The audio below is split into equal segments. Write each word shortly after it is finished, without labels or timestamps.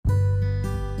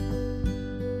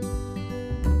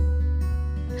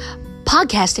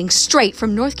Podcasting straight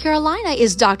from North Carolina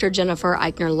is Dr. Jennifer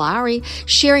Eichner Lowry,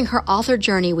 sharing her author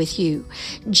journey with you.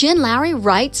 Jen Lowry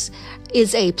Writes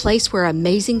is a place where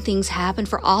amazing things happen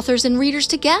for authors and readers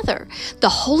together. The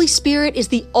Holy Spirit is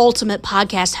the ultimate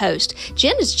podcast host.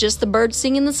 Jen is just the bird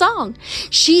singing the song.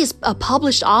 She is a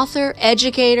published author,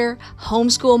 educator,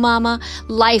 homeschool mama,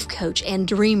 life coach, and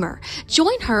dreamer.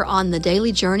 Join her on the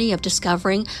daily journey of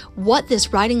discovering what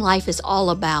this writing life is all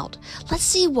about. Let's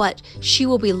see what she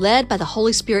will be led by the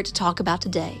Holy Spirit to talk about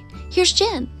today. Here's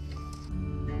Jen.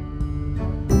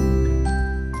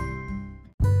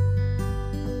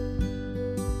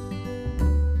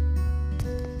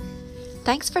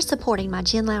 Thanks for supporting my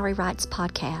Jen Lowry Writes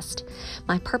podcast.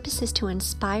 My purpose is to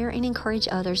inspire and encourage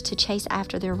others to chase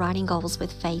after their writing goals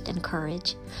with faith and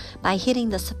courage. By hitting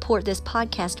the support this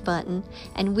podcast button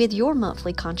and with your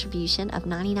monthly contribution of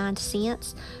 99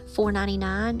 cents,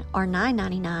 $4.99, or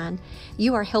 $9.99,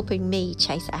 you are helping me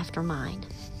chase after mine.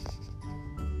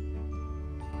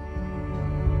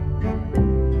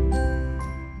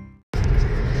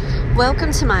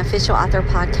 Welcome to my official author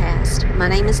podcast. My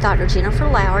name is Dr. Jennifer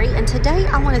Lowry, and today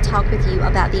I want to talk with you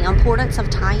about the importance of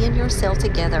tying yourself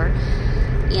together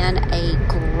in a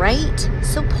great,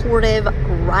 supportive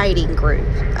writing group.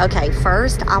 Okay,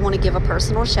 first, I want to give a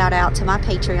personal shout out to my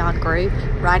Patreon group,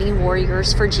 Writing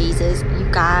Warriors for Jesus. You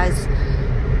guys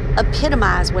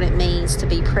epitomize what it means to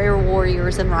be prayer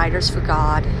warriors and writers for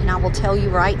God. And I will tell you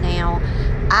right now,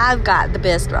 I've got the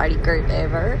best writing group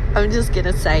ever. I'm just going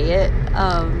to say it.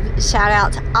 Shout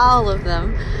out to all of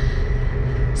them.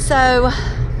 So,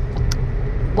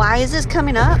 why is this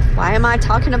coming up? Why am I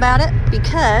talking about it?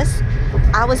 Because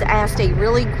I was asked a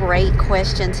really great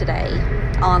question today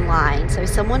online. So,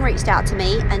 someone reached out to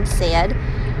me and said,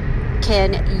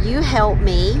 can you help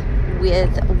me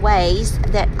with ways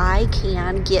that I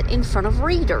can get in front of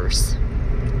readers?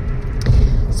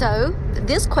 So,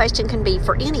 this question can be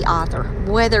for any author,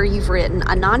 whether you've written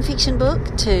a nonfiction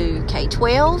book to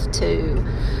K-12,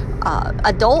 to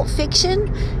adult fiction.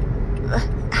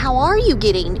 How are you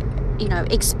getting,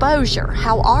 exposure?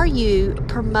 How are you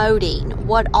promoting?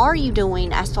 What are you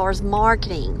doing as far as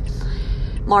marketing?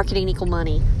 Marketing equal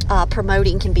money.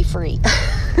 Promoting can be free.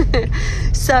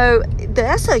 So,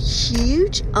 that's a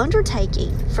huge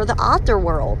undertaking for the author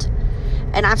world.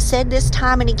 And I've said this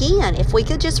time and again, if we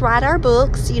could just write our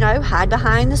books, hide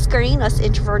behind the screen, us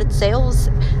introverted selves,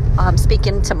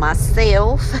 speaking to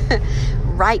myself,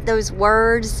 write those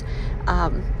words,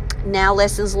 now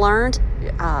lessons learned,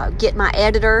 get my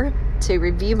editor to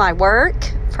review my work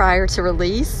prior to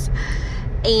release,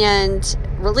 and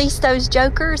release those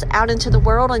jokers out into the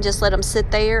world and just let them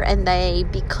sit there and they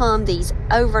become these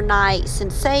overnight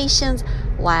sensations.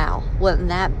 Wow, wouldn't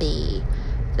that be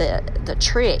the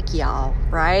trick, y'all,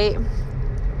 right?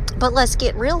 But let's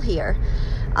get real here.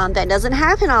 That doesn't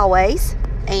happen always,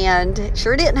 and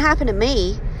sure didn't happen to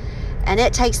me. And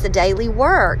it takes the daily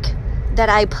work that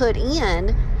I put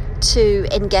in to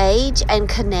engage and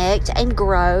connect and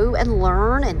grow and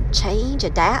learn and change,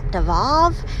 adapt,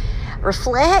 evolve,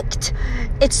 reflect.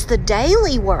 It's the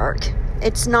daily work.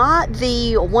 It's not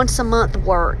the once a month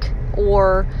work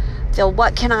or the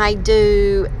what can I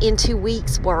do in 2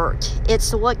 weeks work.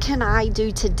 It's what can I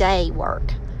do today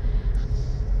work.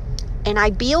 And I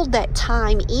build that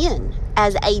time in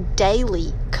as a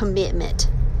daily commitment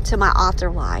to my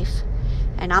author life.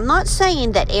 And I'm not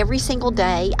saying that every single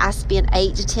day I spend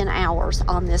 8 to 10 hours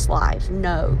on this life.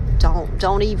 No,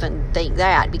 don't even think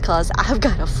that, because I've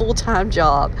got a full-time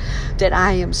job that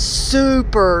I am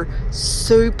super,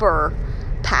 super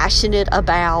passionate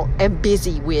about and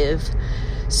busy with.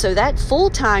 So that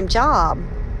full-time job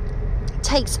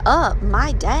takes up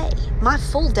my day, my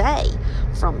full day,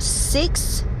 from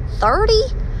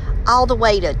 6:30 all the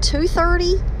way to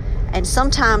 2:30, and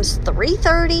sometimes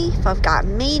 3:30 if I've got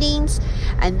meetings.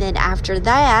 And then after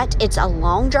that, it's a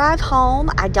long drive home.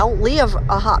 I don't live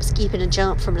a hop, skip, and a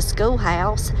jump from the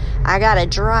schoolhouse. I got to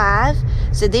drive.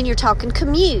 So then you're talking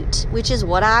commute, which is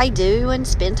what I do, and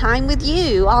spend time with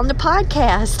you on the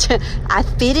podcast. I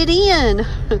fit it in.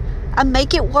 I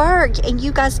make it work, and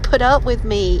you guys put up with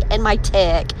me and my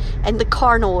tech and the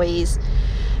car noise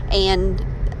and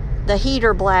the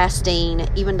heater blasting,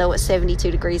 even though it's 72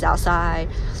 degrees outside.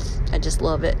 I just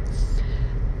love it.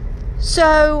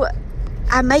 So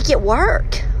I make it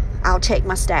work. I'll check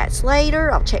my stats later.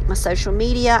 I'll check my social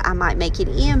media. I might make an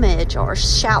image or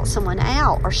shout someone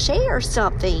out or share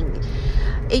something.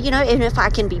 And if I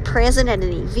can be present at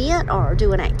an event or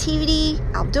do an activity,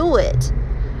 I'll do it.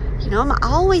 I'm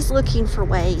always looking for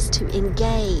ways to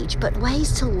engage, but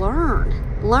ways to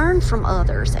learn from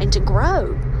others and to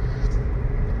grow.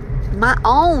 my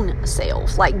own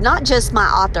self, like not just my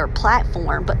author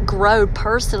platform, but grow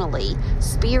personally,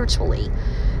 spiritually.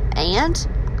 And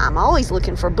I'm always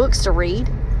looking for books to read.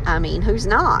 I mean, who's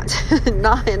not?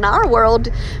 Not in our world.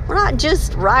 We're not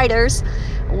just writers.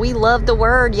 We love the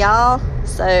word, y'all.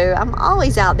 So I'm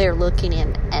always out there looking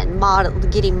and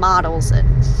getting models and,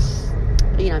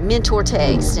 mentor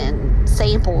text and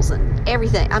samples and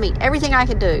everything. I mean, everything I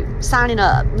can do. Signing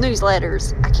up,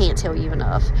 newsletters. I can't tell you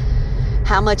enough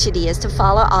how much it is to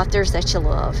follow authors that you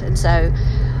love. And so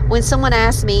when someone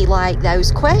asks me like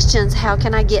those questions, how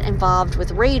can I get involved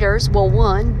with readers? Well,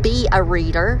 one, be a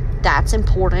reader. That's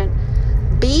important.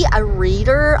 Be a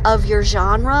reader of your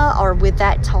genre or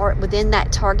within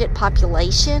that target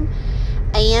population,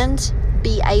 and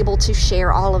be able to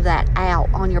share all of that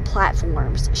out on your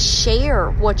platforms. Share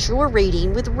what you're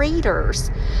reading with readers.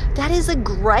 That is a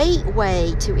great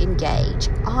way to engage.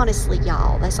 Honestly,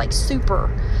 y'all, that's like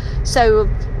super. So,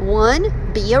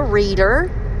 1, be a reader.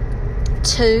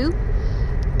 2,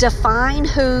 define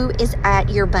who is at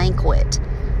your banquet.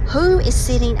 Who is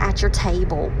sitting at your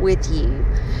table with you?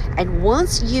 And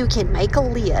once you can make a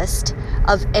list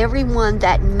of everyone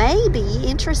that may be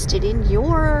interested in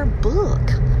your book,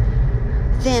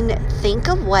 then think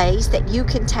of ways that you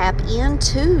can tap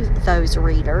into those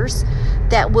readers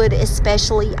that would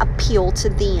especially appeal to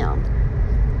them.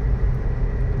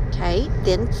 Okay,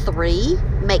 then 3,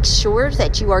 make sure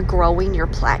that you are growing your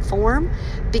platform,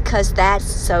 because that's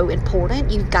so important.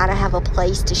 You've got to have a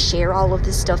place to share all of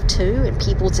this stuff to and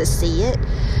people to see it.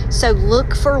 So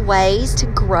look for ways to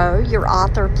grow your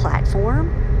author platform.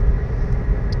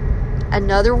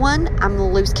 Another one, I'm going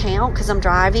to lose count because I'm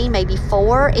driving, maybe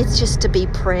 4, it's just to be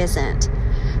present.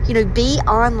 Be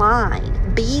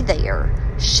online, be there,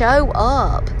 show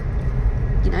up.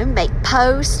 Make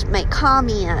posts, make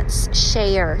comments,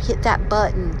 share, hit that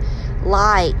button,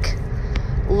 like,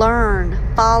 learn,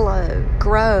 follow,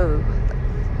 grow.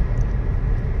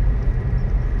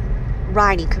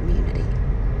 Writing community.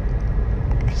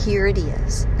 Here it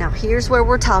is. Now, here's where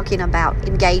we're talking about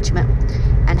engagement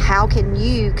and how can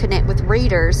you connect with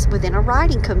readers within a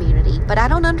writing community. But I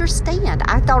don't understand.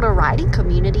 I thought a writing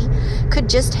community could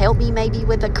just help me maybe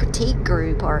with a critique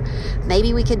group, or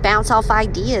maybe we could bounce off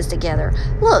ideas together.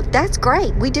 Look, that's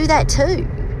great. We do that too.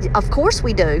 Of course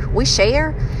we do. We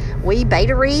share. We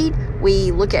beta read.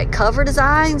 We look at cover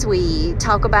designs. We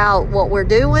talk about what we're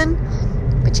doing.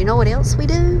 But you know what else we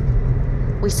do?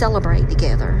 We celebrate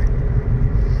together.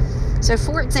 So,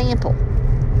 for example,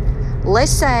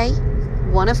 let's say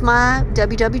one of my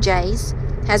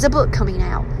WWJs has a book coming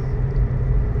out.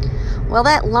 Well,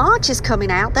 that launch is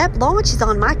coming out. That launch is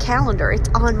on my calendar. It's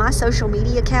on my social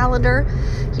media calendar.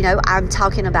 I'm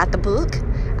talking about the book.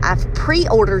 I've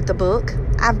pre-ordered the book.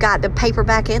 I've got the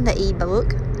paperback and the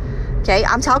ebook. Okay,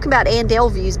 I'm talking about Ann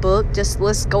Delview's book.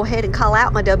 Let's go ahead and call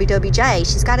out my WWJ.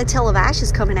 She's got A Tale of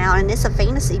Ashes coming out, and it's a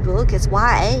fantasy book. It's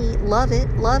YA. Love it,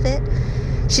 love it.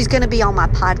 She's going to be on my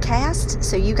podcast,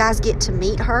 so you guys get to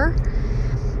meet her.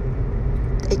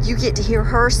 You get to hear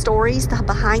her stories, the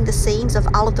behind the scenes of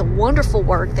all of the wonderful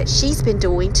work that she's been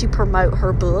doing to promote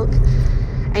her book,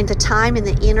 and the time and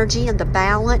the energy and the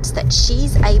balance that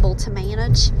she's able to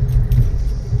manage.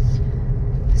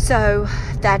 So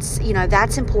that's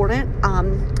important.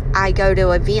 I go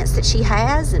to events that she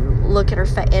has and look at her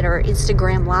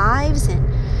Instagram lives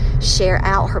and share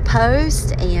out her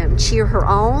posts and cheer her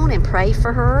on and pray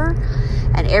for her.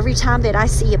 And every time that I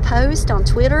see a post on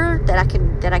Twitter that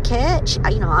I catch,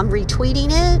 I'm retweeting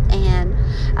it, and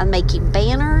I'm making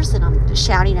banners and I'm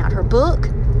shouting out her book.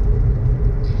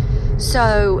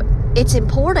 So it's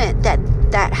important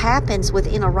that happens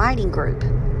within a writing group.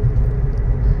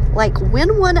 Like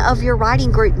when one of your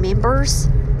writing group members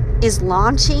is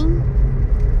launching,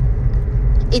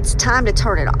 it's time to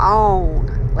turn it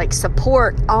on, like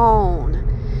support on.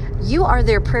 You are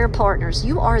their prayer partners.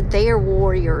 You are their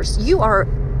warriors. You are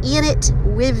in it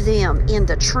with them in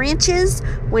the trenches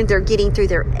when they're getting through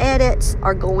their edits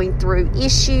or going through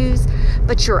issues,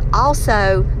 but you're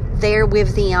also there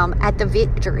with them at the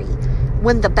victory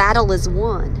when the battle is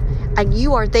won. And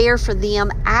you are there for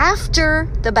them after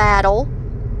the battle,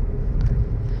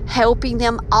 helping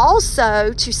them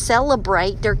also to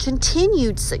celebrate their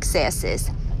continued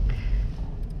successes.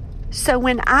 So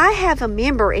when I have a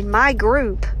member in my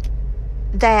group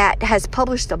that has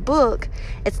published a book,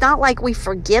 it's not like we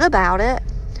forget about it.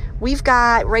 We've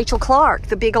got Rachel Clark,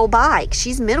 The Big Old Bike.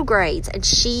 She's middle grades, and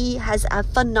she has a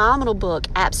phenomenal book.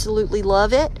 Absolutely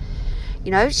love it.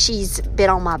 She's been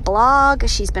on my blog.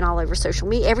 She's been all over social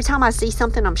media. Every time I see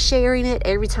something, I'm sharing it.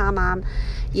 Every time I'm,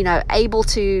 able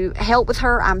to help with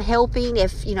her, I'm helping.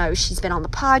 If, she's been on the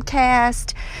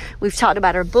podcast, we've talked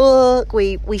about her book,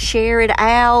 we share it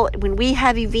out. When we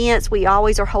have events, we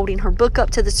always are holding her book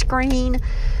up to the screen.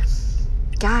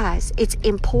 Guys, it's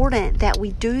important that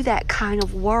we do that kind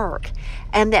of work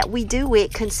and that we do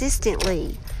it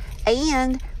consistently.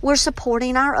 And we're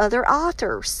supporting our other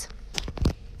authors.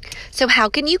 So how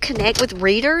can you connect with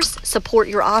readers? Support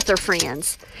your author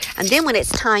friends. And then when it's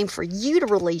time for you to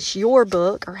release your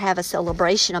book or have a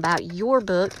celebration about your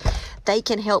book, they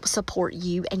can help support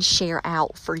you and share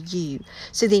out for you.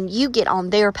 So then you get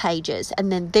on their pages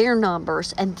and then their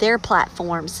numbers and their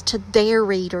platforms to their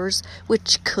readers,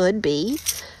 which could be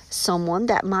someone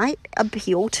that might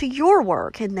appeal to your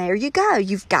work. And there you go.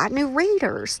 You've got new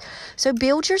readers. So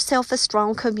build yourself a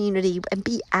strong community and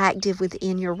be active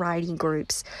within your writing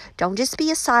groups. Don't just be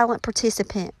a silent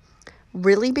participant.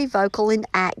 Really be vocal and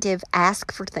active.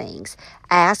 Ask for things.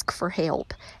 Ask for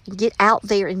help. And get out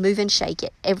there and move and shake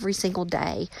it every single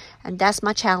day. And that's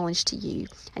my challenge to you.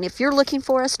 And if you're looking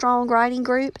for a strong writing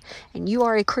group and you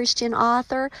are a Christian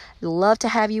author, I'd love to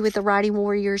have you with the Writing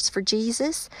Warriors for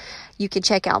Jesus. You can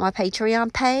check out my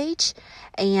Patreon page.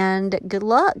 And good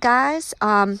luck, guys.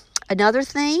 Another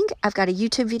thing, I've got a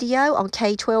YouTube video on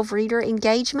K-12 reader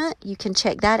engagement. You can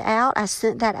check that out. I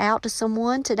sent that out to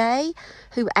someone today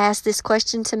who asked this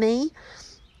question to me.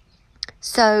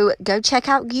 So go check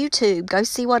out YouTube. Go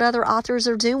see what other authors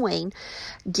are doing.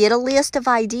 Get a list of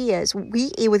ideas.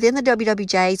 Within the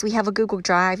WWJs, we have a Google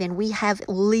Drive, and we have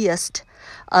a list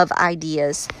of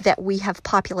ideas that we have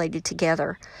populated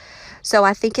together. So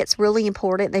I think it's really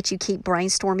important that you keep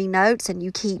brainstorming notes and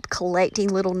you keep collecting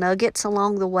little nuggets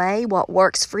along the way. What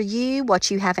works for you, what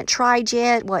you haven't tried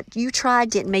yet, what you tried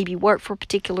didn't maybe work for a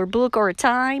particular book or a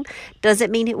time,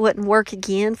 doesn't mean it wouldn't work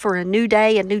again for a new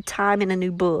day, a new time, and a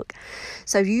new book.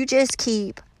 So you just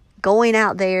keep going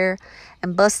out there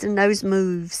and busting those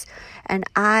moves. And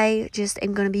I just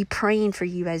am going to be praying for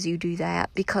you as you do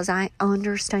that, because I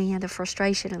understand the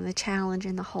frustration and the challenge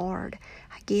and the hard.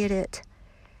 I get it.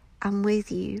 I'm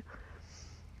with you.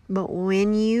 But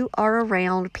when you are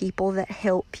around people that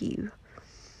help you,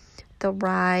 the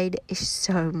ride is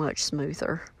so much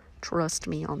smoother. Trust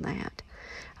me on that.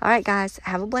 All right, guys.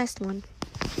 Have a blessed one.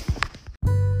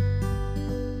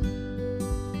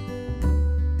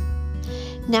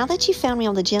 Now that you found me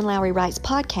on the Jen Lowry Writes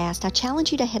podcast, I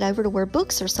challenge you to head over to where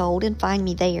books are sold and find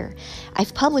me there.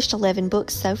 I've published 11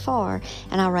 books so far,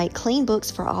 and I write clean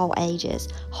books for all ages.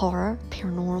 Horror,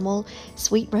 paranormal,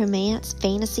 sweet romance,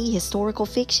 fantasy, historical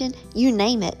fiction, you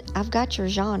name it. I've got your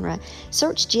genre.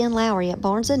 Search Jen Lowry at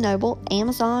Barnes & Noble,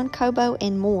 Amazon, Kobo,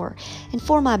 and more. And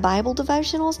for my Bible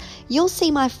devotionals, you'll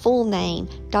see my full name,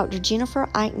 Dr. Jennifer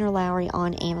Eichner Lowry,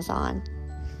 on Amazon.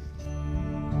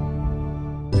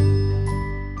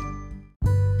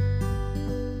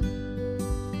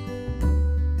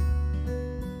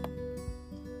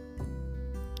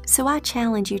 So I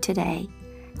challenge you today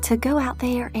to go out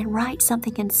there and write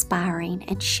something inspiring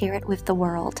and share it with the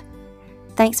world.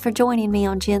 Thanks for joining me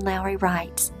on Jen Lowry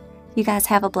Writes. You guys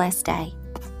have a blessed day.